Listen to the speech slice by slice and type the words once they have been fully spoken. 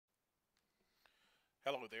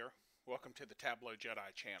Hello there, welcome to the Tableau Jedi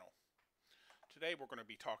channel. Today we're going to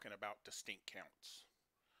be talking about distinct counts.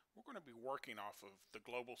 We're going to be working off of the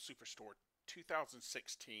Global Superstore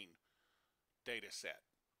 2016 data set.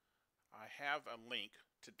 I have a link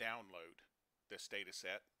to download this data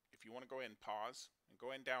set. If you want to go ahead and pause and go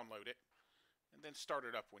ahead and download it and then start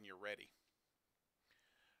it up when you're ready.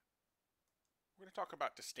 We're going to talk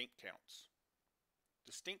about distinct counts.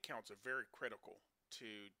 Distinct counts are very critical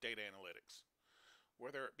to data analytics.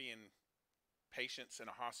 Whether it be in patients in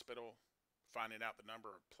a hospital, finding out the number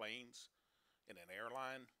of planes in an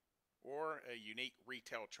airline, or a unique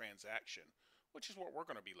retail transaction, which is what we're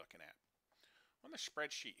going to be looking at. On the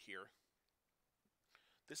spreadsheet here,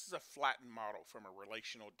 this is a flattened model from a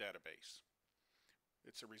relational database.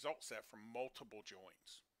 It's a result set from multiple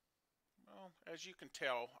joins. Well, as you can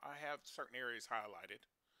tell, I have certain areas highlighted.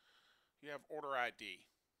 You have order ID,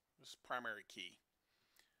 this is primary key.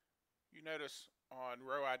 You notice on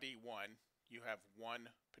row ID 1, you have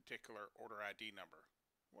one particular order ID number.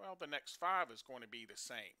 Well, the next 5 is going to be the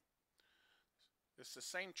same. It's the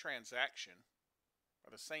same transaction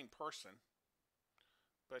or the same person,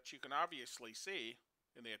 but you can obviously see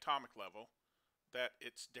in the atomic level that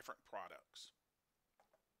it's different products.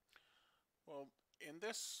 Well, in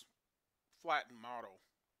this flattened model,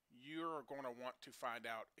 you're going to want to find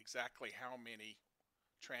out exactly how many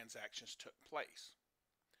transactions took place.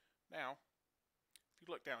 Now, if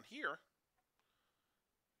you look down here,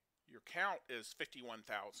 your count is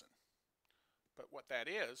 51,000. But what that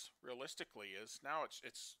is, realistically, is now it's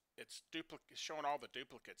showing all the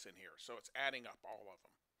duplicates in here, so it's adding up all of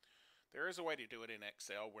them. There is a way to do it in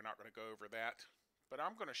Excel. We're not going to go over that, but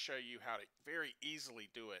I'm going to show you how to very easily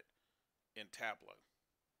do it in Tableau.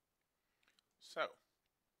 So,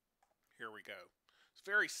 here we go. It's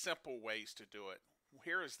very simple ways to do it.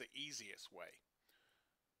 Here is the easiest way.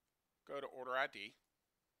 Go to Order ID,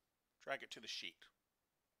 drag it to the sheet,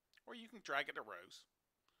 or you can drag it to rows.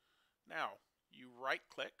 Now, you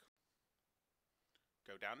right-click,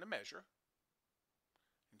 go down to Measure,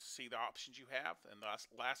 and see the options you have, and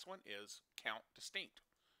the last one is Count Distinct.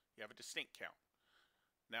 You have a distinct count.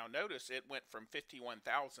 Now notice it went from 51,000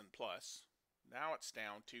 plus, now it's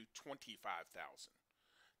down to 25,000.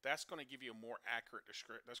 That's going to give you a more accurate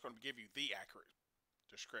description. That's going to give you the accurate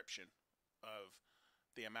description of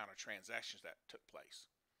the amount of transactions that took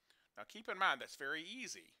place. Now keep in mind that's very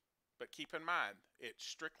easy, but keep in mind it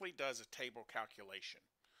strictly does a table calculation.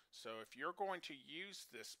 So if you're going to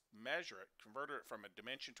use this, measure it, convert it from a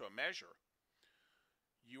dimension to a measure,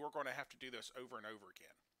 you are going to have to do this over and over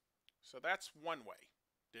again. So that's one way.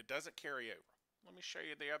 It doesn't carry over. Let me show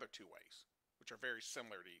you the other two ways, which are very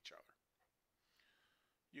similar to each other.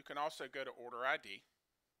 You can also go to Order ID,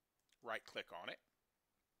 right click on it,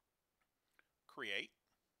 Create,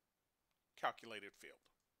 Calculated Field.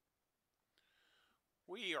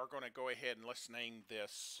 We are going to go ahead and let's name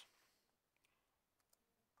this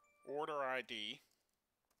Order ID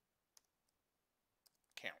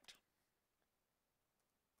Count.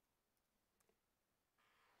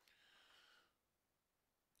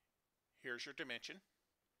 Here's your dimension.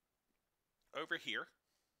 Over here,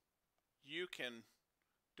 you can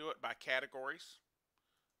do it by categories,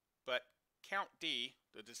 but Count D,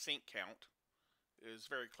 the distinct count, is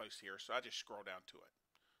very close here, so I just scroll down to it.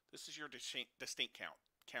 This is your distinct count,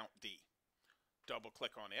 Count D. Double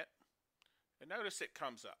click on it, and notice it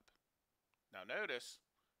comes up. Now notice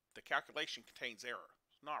the calculation contains error.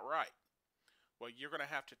 It's not right. Well, you're going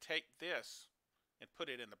to have to take this and put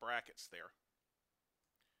it in the brackets there.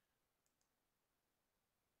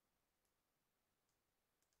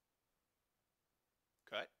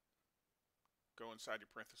 Cut, go inside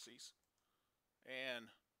your parentheses,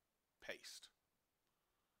 and paste.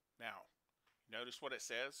 Now, notice what it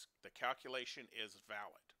says. The calculation is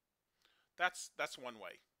valid. That's one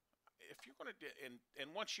way. If you're going to,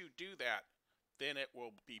 and once you do that, then it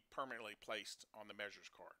will be permanently placed on the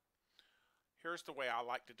measures card. Here's the way I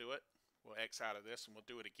like to do it. We'll X out of this and we'll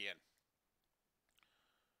do it again.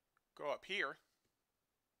 Go up here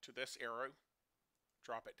to this arrow,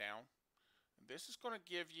 drop it down. And this is going to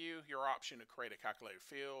give you your option to create a calculated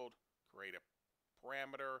field, create a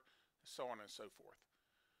parameter, so on and so forth.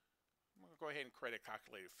 I'm going to go ahead and create a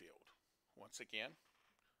calculated field. Once again,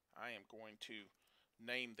 I am going to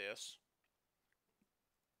name this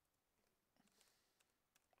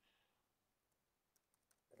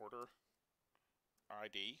Order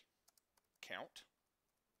ID Count.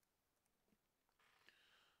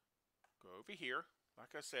 Go over here.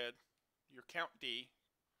 Like I said, your Count D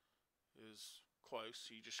is close,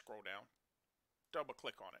 so you just scroll down, double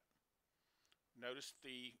click on it. Notice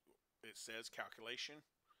it says calculation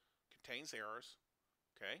contains errors.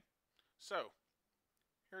 Okay, so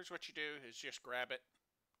here's what you do is just grab it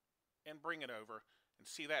and bring it over, and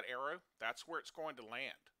see that arrow? That's where it's going to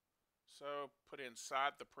land. So put it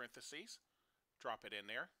inside the parentheses, drop it in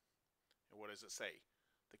there, and what does it say?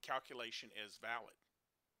 The calculation is valid,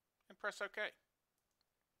 and press OK.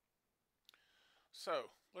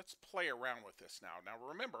 So let's play around with this now. Now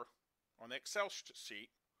remember, on the Excel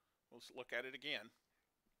sheet, let's look at it again.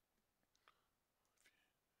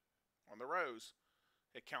 On the rows,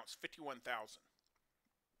 it counts 51,000.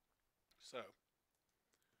 So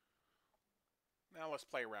now let's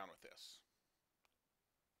play around with this.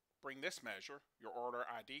 Bring this measure, your order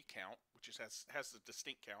ID count, which has the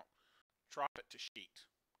distinct count, drop it to sheet.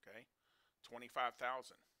 Okay, 25,000.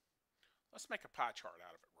 Let's make a pie chart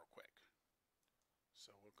out of it real quick.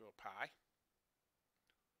 So we'll go pie,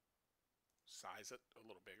 size it a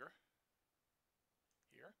little bigger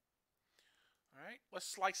here. All right,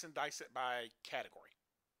 let's slice and dice it by category.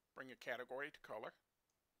 Bring your category to color.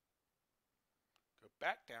 Go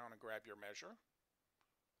back down and grab your measure.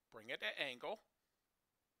 Bring it to angle.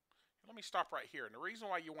 Let me stop right here. And the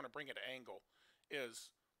reason why you want to bring it to angle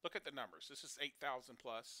is, look at the numbers. This is 8,000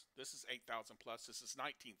 plus. This is 8,000 plus. This is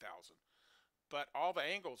 19,000. But all the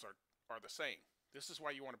angles are the same. This is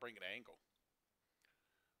why you want to bring it to angle.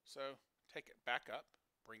 So take it back up,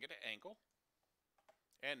 bring it to angle,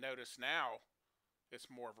 and notice now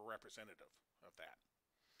it's more of a representative of that.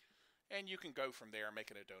 And you can go from there,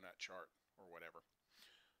 make it a donut chart or whatever.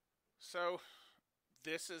 So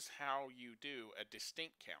this is how you do a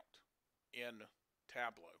distinct count in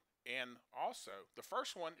Tableau. And also, the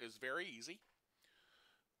first one is very easy,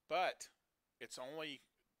 but it only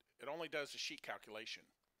does the sheet calculation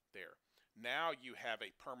there. Now you have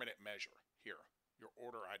a permanent measure here, your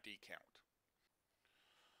order ID count.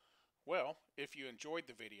 Well, if you enjoyed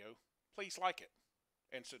the video, please like it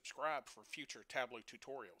and subscribe for future Tableau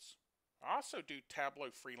tutorials. I also do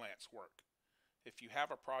Tableau freelance work. If you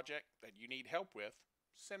have a project that you need help with,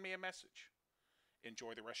 send me a message.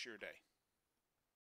 Enjoy the rest of your day.